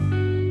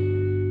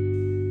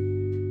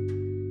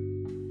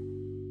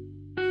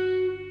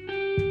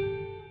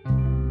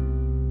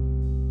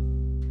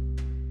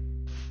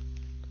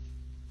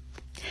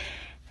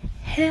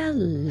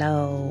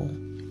Hello,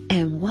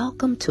 and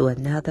welcome to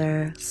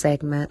another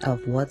segment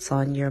of What's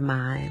on Your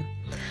Mind.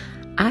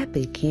 I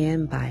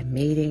begin by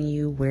meeting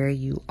you where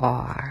you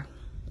are.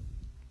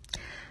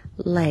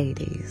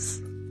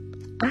 Ladies,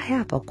 I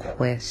have a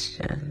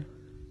question.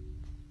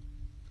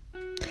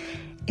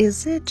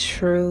 Is it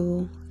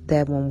true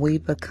that when we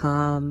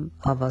become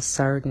of a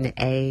certain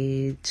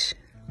age,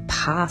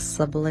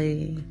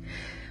 possibly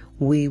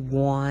we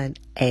want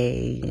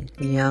a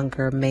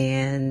younger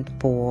man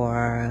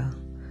for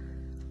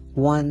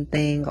one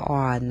thing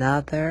or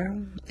another,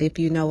 if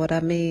you know what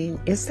I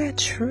mean? Is that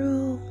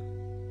true?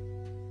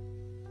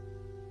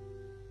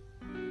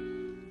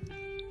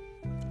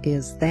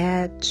 Is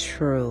that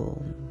true?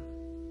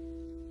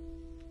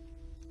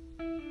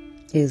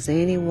 Is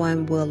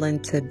anyone willing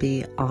to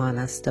be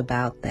honest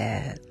about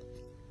that?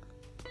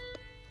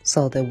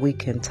 So that we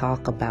can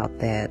talk about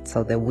that,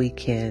 so that we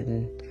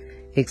can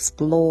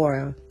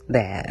explore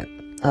that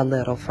a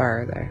little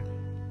further.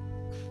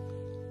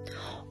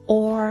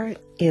 Or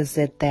is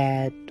it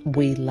that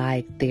we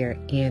like their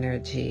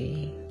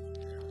energy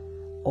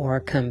or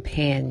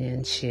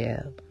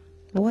companionship?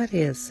 What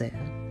is it?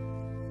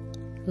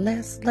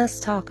 Let's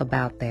talk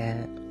about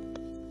that.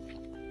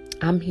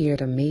 I'm here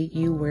to meet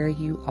you where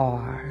you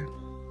are.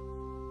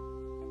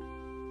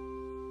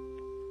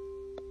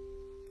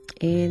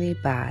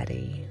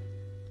 Anybody.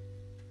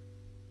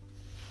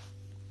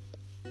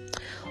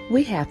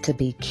 We have to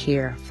be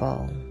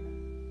careful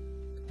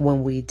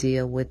when we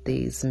deal with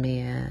these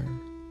men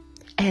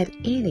at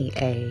any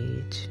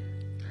age,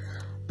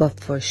 but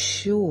for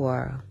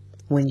sure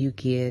when you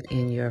get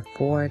in your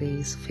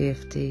 40s,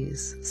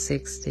 50s,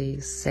 60s,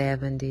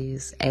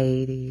 70s,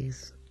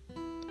 80s,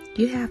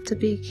 you have to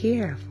be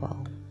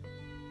careful.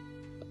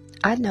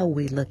 I know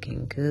we're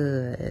looking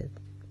good.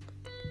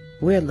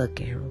 We're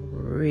looking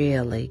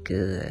really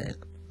good.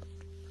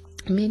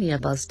 Many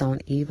of us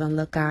don't even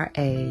look our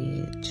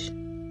age.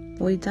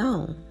 We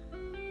don't.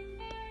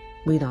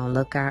 We don't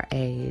look our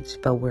age,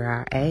 but we're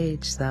our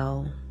age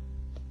though.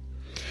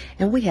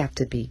 And we have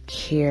to be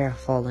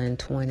careful in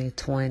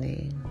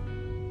 2020.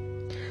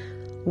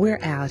 We're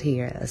out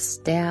here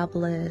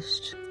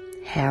established,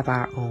 have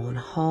our own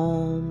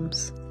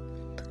homes,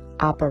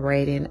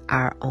 operating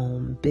our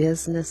own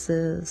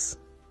businesses.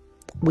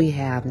 We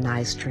have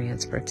nice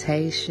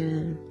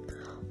transportation,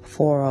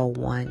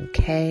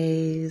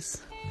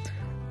 401ks,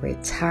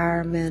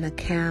 retirement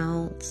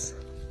accounts,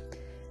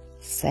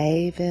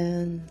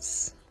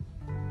 savings.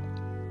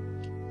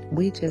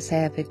 We just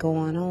have it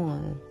going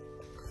on.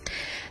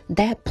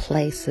 That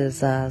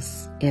places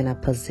us in a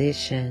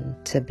position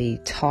to be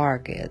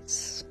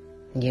targets,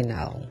 you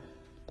know.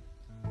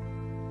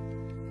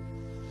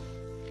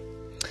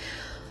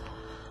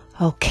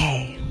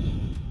 Okay.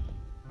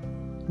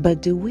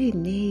 But do we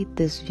need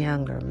this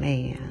younger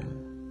man?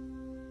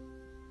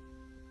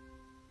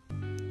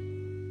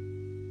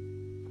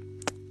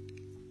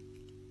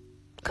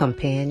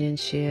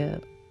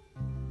 Companionship,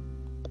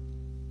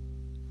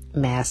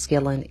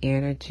 masculine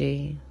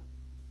energy.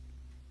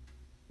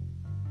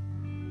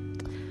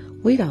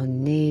 We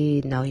don't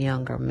need no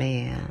younger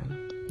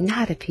man.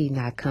 Not if he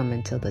not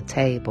coming to the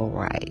table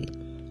right.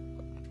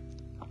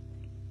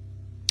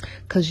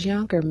 'Cause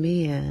younger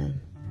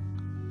men,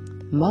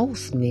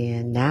 most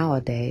men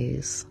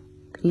nowadays,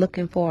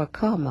 looking for a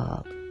come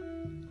up.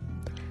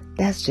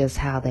 That's just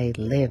how they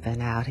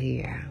living out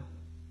here.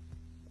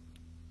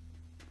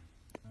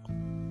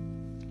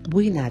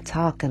 We not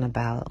talking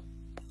about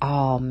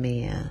all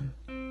men,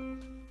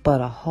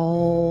 but a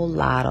whole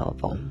lot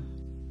of them.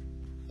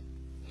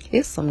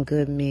 It's some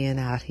good men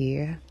out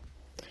here.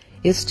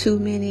 It's too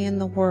many in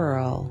the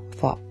world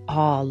for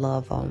all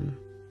of them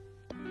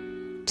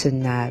to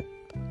not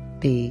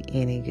be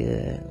any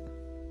good.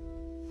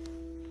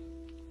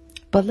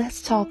 But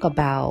let's talk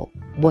about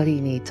what he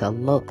need to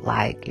look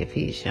like if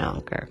he's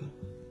younger.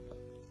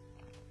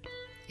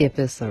 If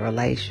it's a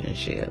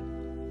relationship.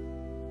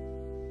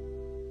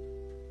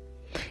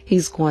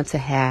 He's going to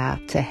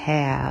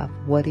have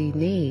what he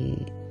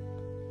needs.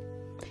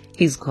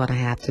 He's going to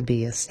have to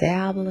be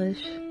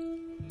established.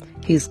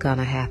 He's going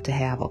to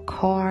have a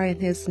car in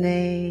his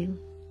name.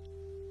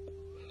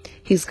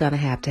 He's going to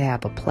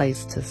have a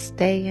place to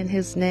stay in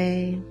his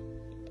name.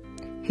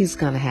 He's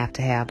going to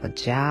have a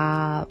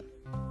job,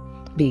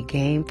 be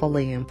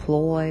gainfully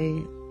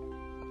employed.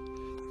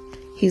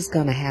 He's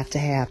going to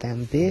have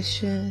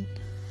ambition,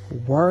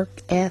 work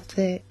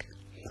ethic,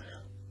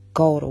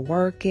 go to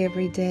work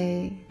every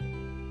day,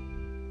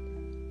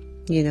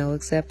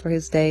 except for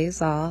his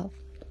days off.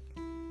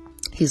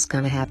 He's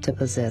going to have to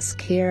possess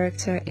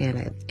character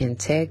and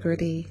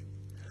integrity,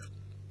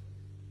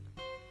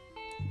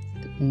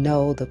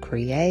 know the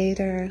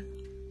Creator,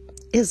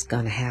 is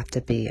going to have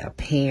to be a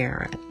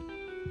parent.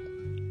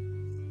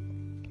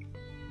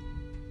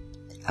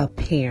 A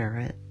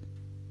parent.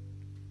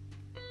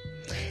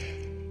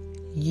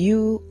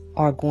 You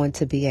are going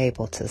to be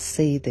able to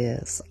see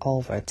this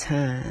over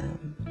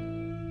time.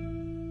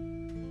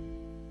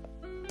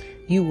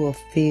 You will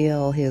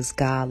feel his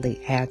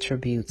godly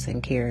attributes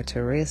and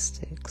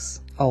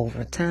characteristics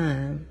over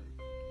time.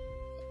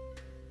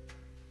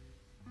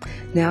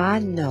 Now, I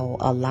know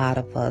a lot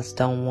of us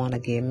don't want to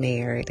get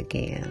married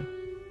again.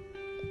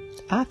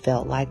 I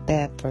felt like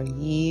that for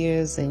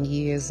years and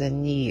years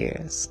and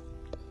years.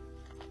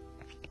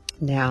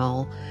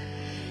 Now,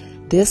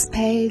 this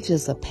page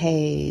is a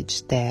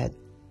page that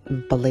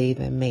believe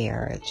in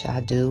marriage.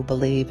 I do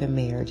believe in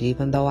marriage,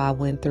 even though I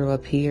went through a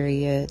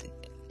period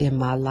in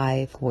my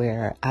life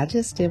where I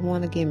just didn't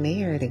want to get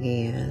married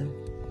again.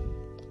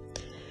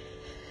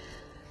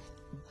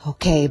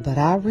 Okay, but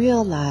I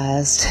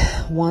realized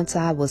once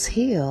I was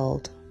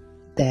healed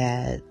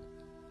that,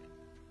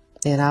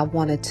 and I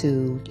wanted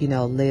to,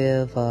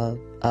 live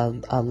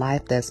a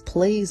life that's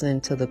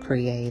pleasing to the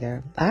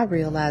Creator, I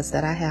realized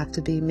that I have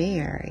to be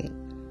married.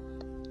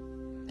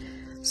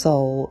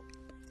 So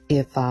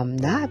if I'm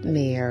not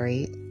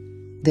married,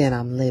 then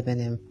I'm living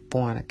in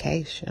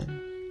fornication.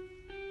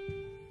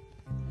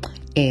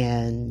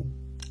 And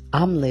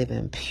I'm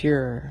living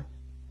pure.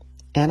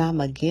 And I'm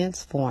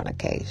against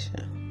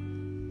fornication.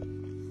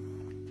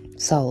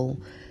 So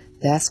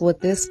that's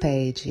what this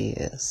page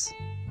is.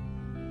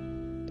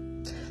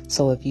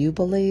 So if you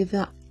believe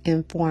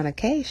in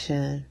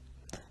fornication,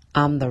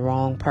 I'm the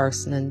wrong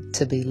person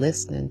to be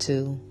listening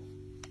to.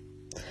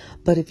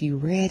 But if you're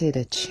ready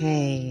to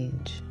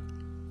change,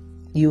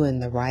 you're in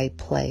the right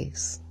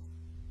place.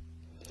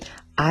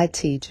 I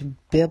teach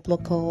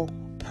biblical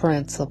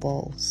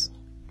principles.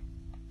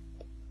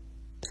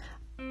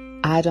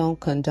 I don't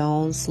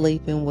condone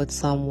sleeping with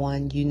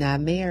someone you're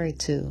not married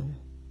to.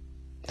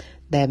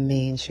 That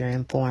means you're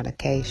in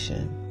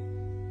fornication.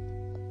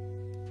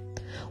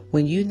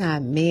 When you're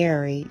not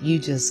married, you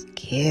just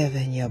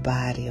giving your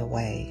body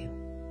away.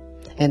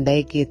 And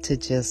they get to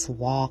just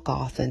walk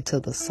off into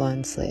the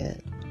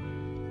sunset.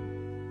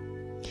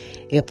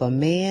 If a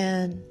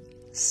man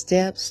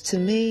steps to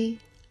me,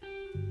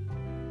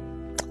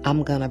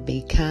 I'm going to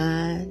be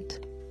kind.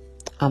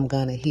 I'm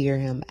going to hear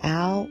him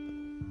out.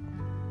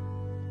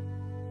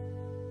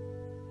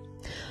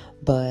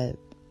 But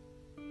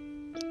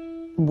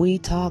we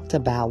talked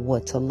about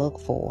what to look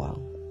for.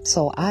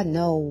 So I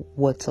know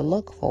what to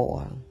look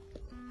for.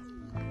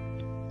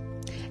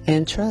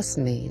 And trust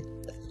me,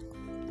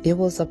 it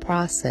was a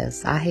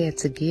process. I had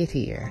to get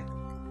here.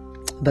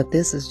 But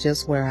this is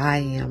just where I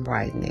am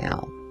right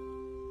now.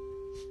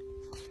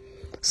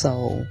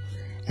 So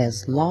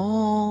as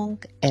long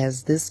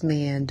as this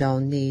man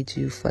don't need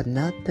you for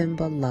nothing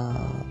but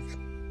love,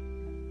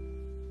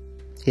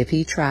 if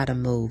he try to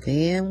move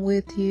in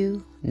with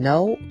you,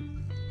 nope,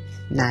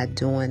 not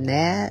doing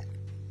that.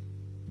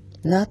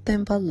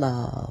 Nothing but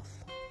love.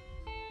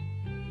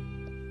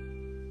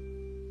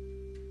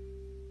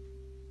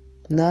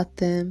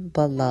 Nothing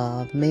but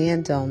love.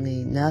 Man don't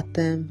need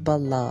nothing but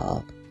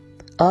love.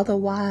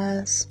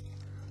 Otherwise,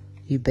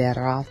 you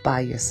better off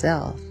by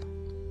yourself.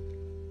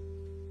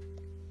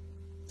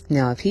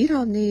 Now, if he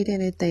don't need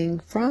anything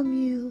from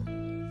you,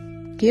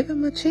 give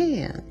him a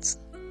chance.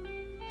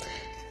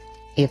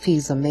 If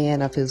he's a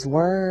man of his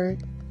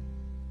word,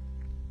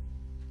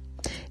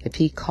 if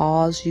he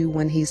calls you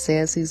when he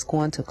says he's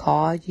going to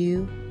call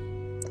you,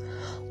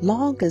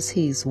 long as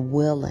he's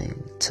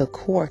willing to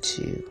court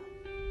you,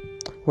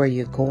 where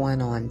you're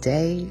going on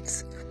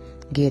dates,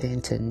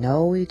 getting to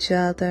know each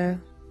other.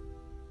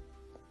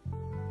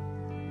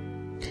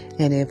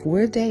 And if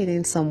we're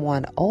dating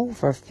someone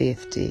over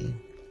 50,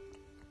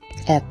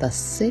 at the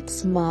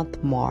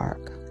 6-month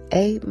mark,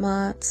 8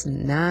 months,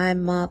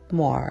 9-month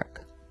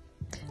mark,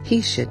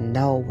 he should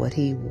know what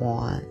he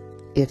wants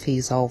if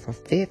he's over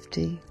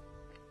 50.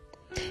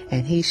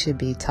 And he should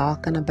be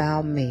talking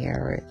about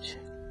marriage.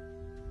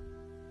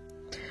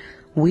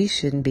 We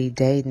shouldn't be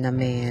dating a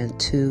man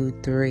 2,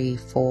 3,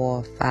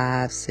 4,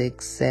 5,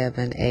 6,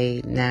 7,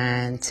 8,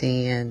 9,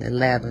 10,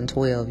 11,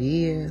 12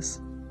 years.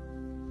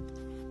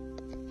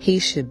 He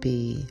should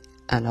be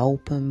an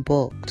open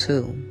book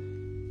too.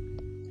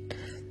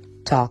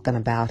 Talking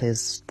about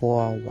his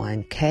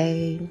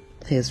 401k,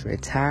 his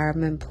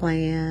retirement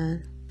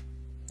plan,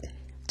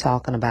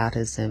 talking about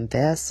his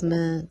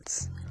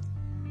investments.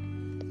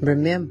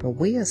 Remember,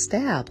 we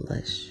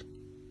established.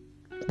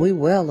 We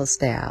well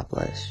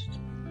established.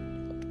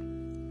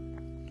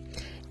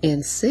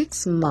 In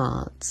 6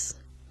 months,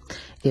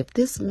 if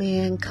this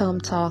man come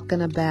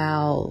talking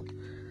about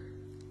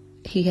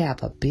he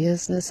have a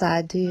business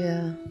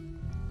idea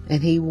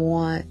and he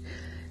want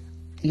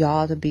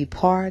y'all to be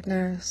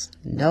partners,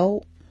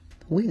 nope,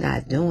 we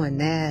not doing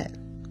that.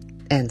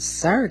 And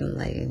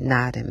certainly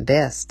not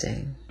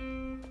investing.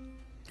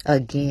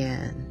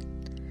 Again,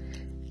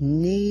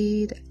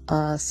 need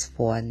us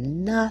for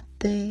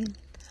nothing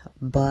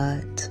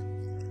but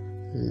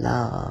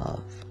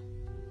love.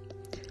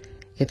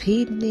 If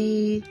he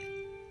need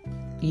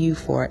you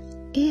for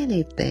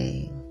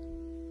anything,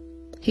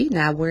 he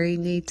not where he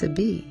need to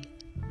be.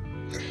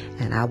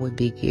 And I would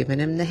be giving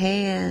him the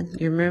hand.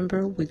 You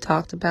remember we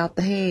talked about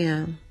the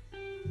hand.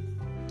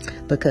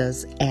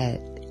 Because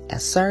at a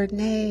certain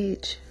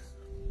age,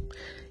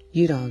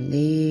 you don't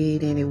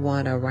need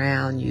anyone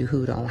around you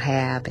who don't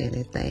have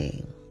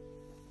anything.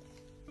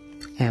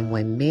 And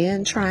when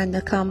men trying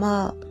to come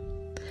up,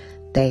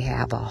 they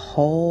have a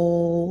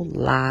whole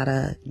lot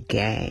of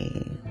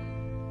game.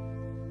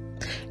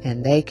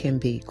 And they can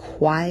be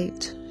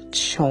quite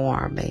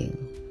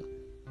charming.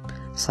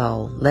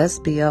 So let's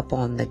be up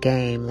on the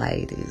game,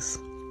 ladies.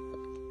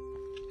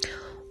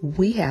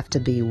 We have to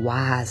be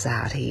wise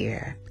out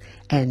here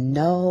and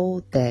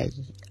know that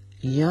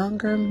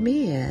younger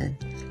men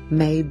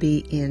may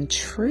be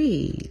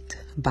intrigued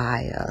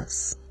by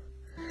us,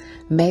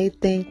 may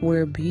think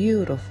we're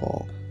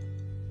beautiful.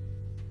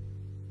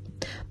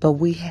 But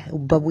we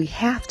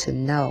have to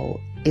know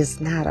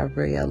it's not a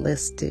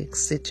realistic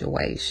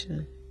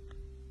situation.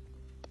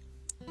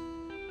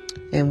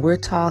 And we're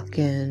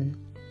talking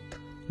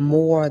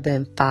more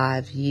than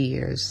 5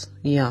 years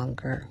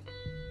younger.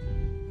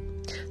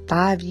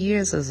 5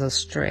 years is a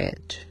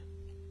stretch.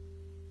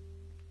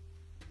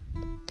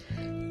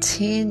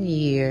 10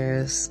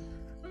 years,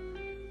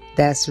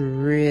 that's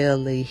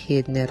really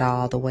hitting it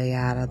all the way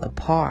out of the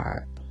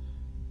park.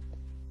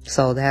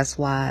 So that's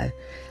why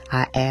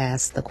I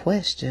asked the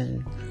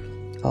question,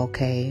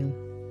 okay,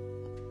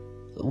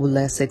 well,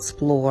 let's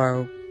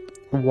explore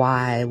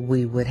why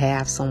we would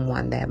have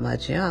someone that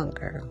much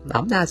younger.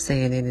 I'm not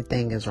saying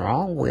anything is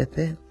wrong with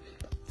it.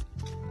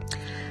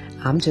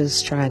 I'm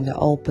just trying to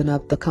open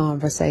up the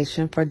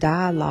conversation for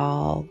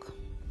dialogue.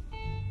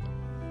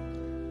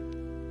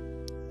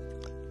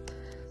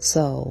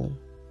 So,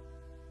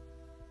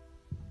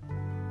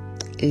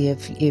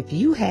 if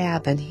you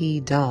have and he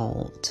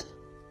don't,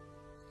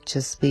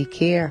 just be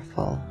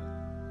careful.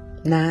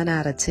 9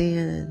 out of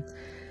 10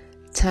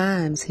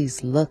 times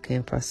he's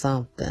looking for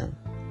something.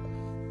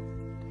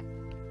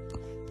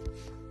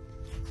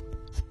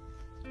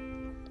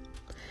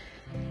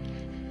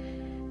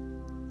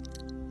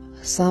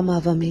 Some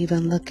of them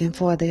even looking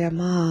for their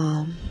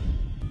mom.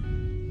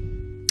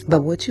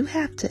 But what you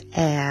have to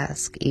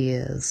ask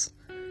is,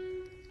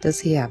 does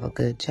he have a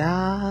good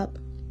job?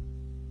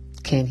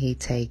 Can he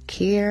take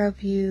care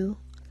of you?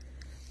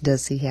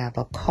 Does he have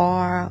a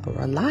car, a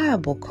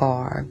reliable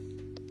car,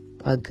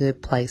 a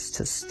good place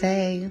to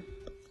stay,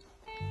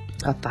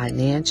 a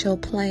financial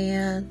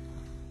plan?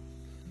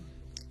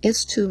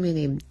 It's too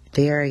many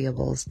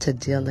variables to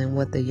dealing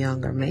with a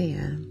younger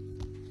man.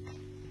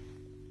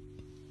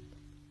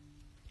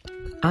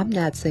 I'm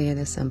not saying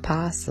it's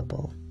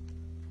impossible.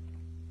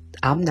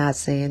 I'm not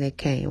saying it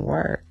can't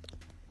work.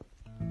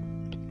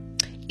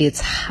 It's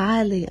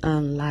highly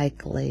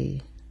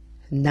unlikely,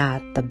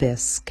 not the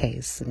best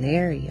case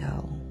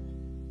scenario,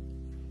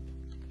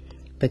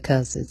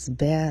 because it's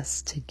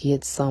best to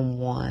get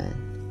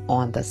someone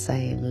on the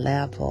same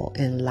level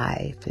in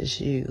life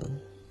as you,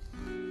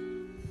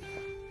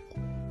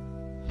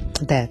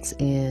 that's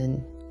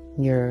in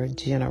your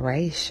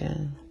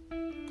generation,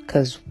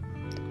 because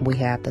we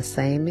have the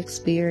same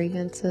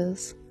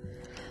experiences.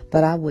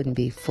 But I wouldn't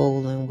be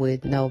fooling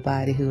with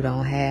nobody who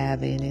don't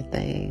have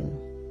anything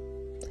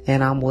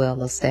and I'm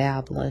well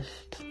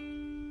established.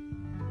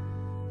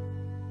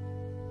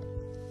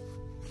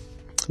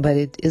 But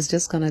it's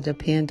just going to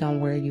depend on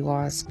where you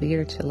are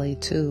spiritually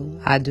too.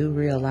 I do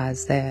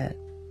realize that.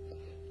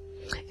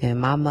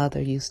 And my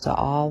mother used to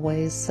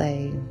always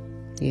say,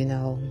 you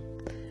know,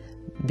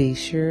 be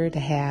sure to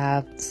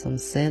have some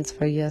sense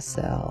for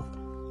yourself.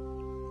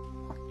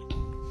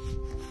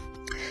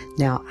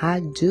 Now, I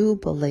do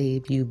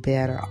believe you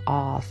better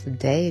off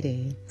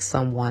dating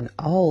someone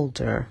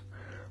older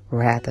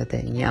rather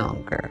than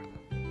younger.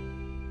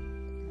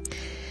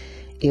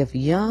 If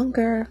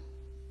younger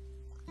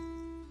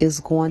is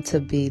going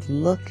to be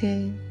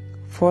looking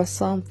for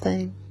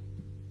something,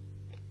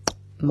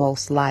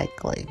 most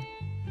likely,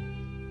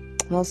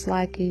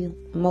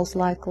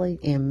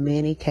 in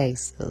many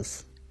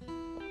cases,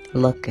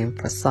 looking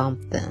for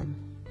something.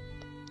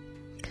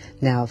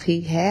 Now, if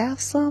he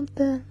has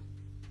something,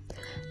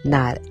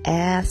 not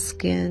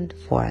asking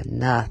for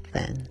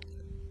nothing,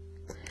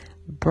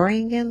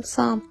 bringing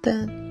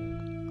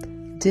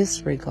something,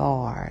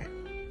 disregard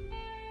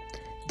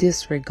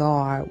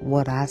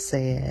what I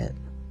said.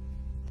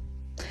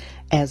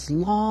 As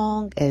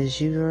long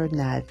as you're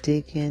not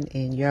digging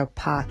in your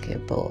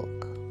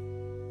pocketbook,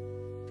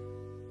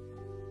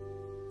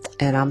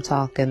 and I'm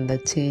talking the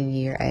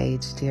 10-year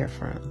age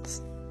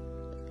difference.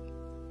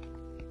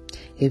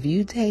 If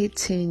you date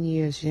 10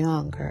 years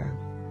younger,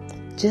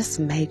 just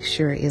make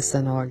sure it's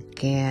an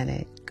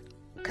organic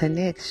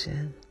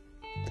connection.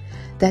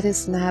 That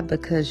it's not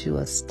because you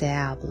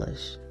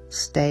established,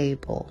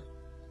 stable,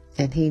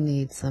 and he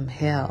needs some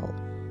help.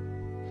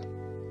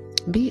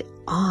 Be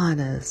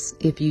honest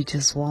if you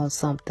just want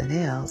something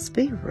else.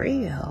 Be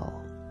real.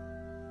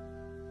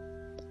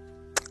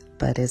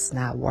 But it's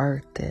not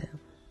worth it.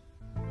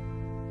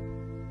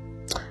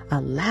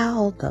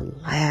 Allow the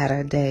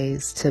latter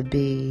days to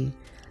be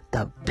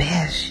the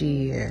best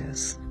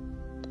years.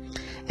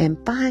 And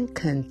find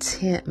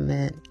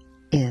contentment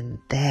in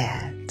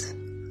that.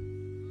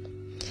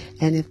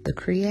 And if the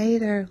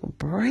Creator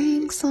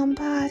brings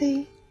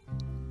somebody,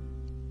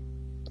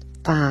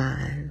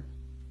 fine.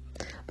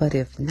 But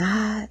if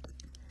not,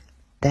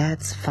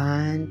 that's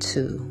fine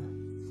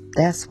too.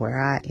 That's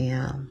where I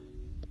am.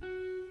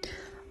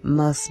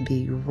 must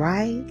be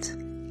right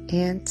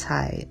and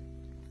tight.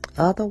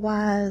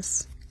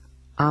 Otherwise,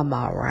 I'm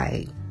all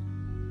right.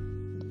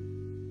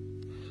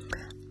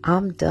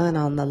 I'm done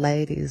on the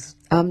ladies.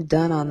 I'm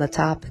done on the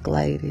topic,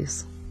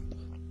 ladies.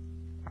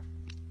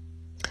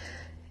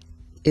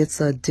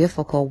 It's a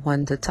difficult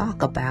one to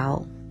talk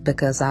about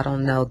because I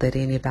don't know that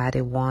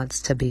anybody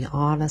wants to be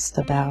honest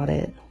about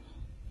it.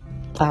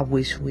 I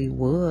wish we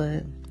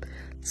would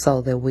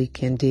so that we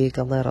can dig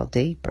a little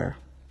deeper.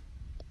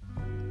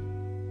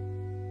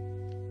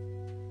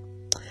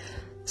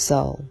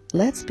 So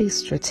let's be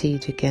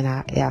strategic in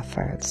our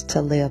efforts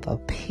to live a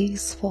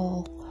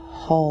peaceful,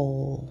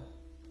 whole,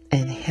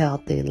 and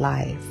healthy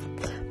life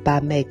by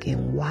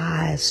making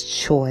wise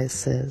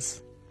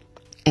choices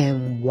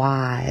and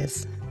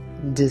wise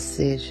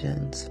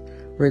decisions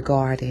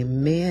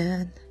regarding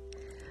men,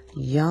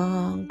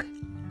 young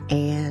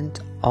and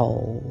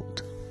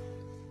old.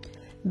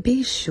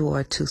 Be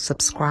sure to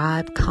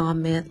subscribe,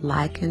 comment,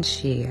 like, and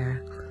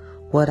share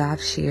what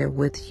I've shared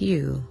with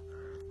you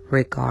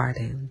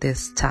regarding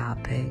this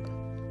topic.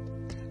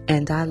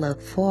 And I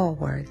look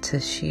forward to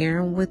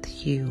sharing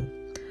with you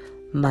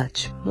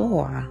much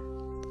more,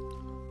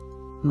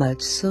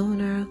 much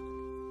sooner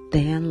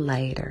than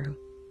later.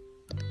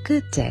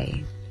 Good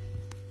day.